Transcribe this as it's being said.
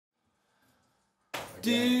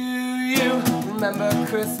Do you remember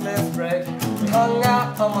Christmas break? We hung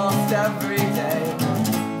out almost every day.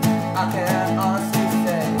 I can honestly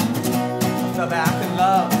say I fell back in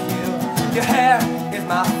love with you. Your hair is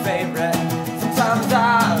my favorite. Sometimes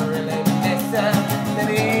I really miss it.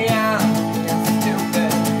 Maybe I'm being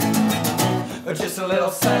stupid, but just a little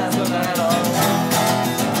sentimental.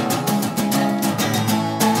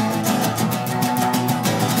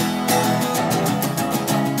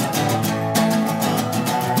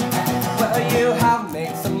 You have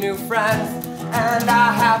made some new friends, and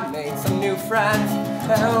I have made some new friends,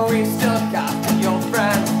 and we still got the old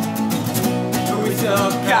friends. We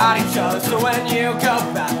still got each other, so when you go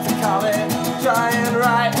back to college, try and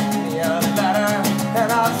write me a letter,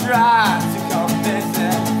 and I'll try to come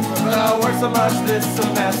visit, but I work so much this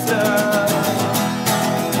semester.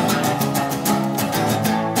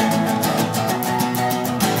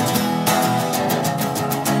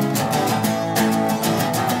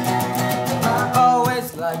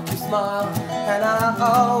 You smile, and I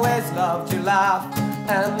always loved your laugh.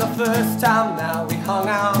 And the first time that we hung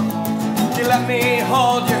out, you let me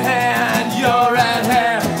hold your hand. Your red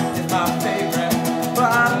hair is my favorite, but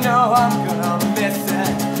I know I'm gonna miss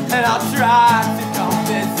it, and I'll try to come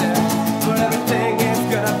visit, but everything is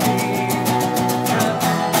gonna be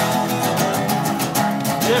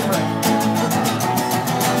different.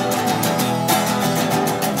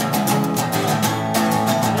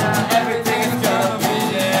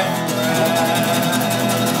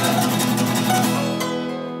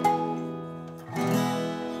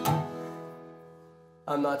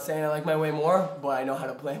 I'm not saying I like my way more, but I know how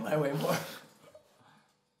to play my way more.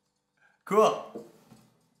 Cool.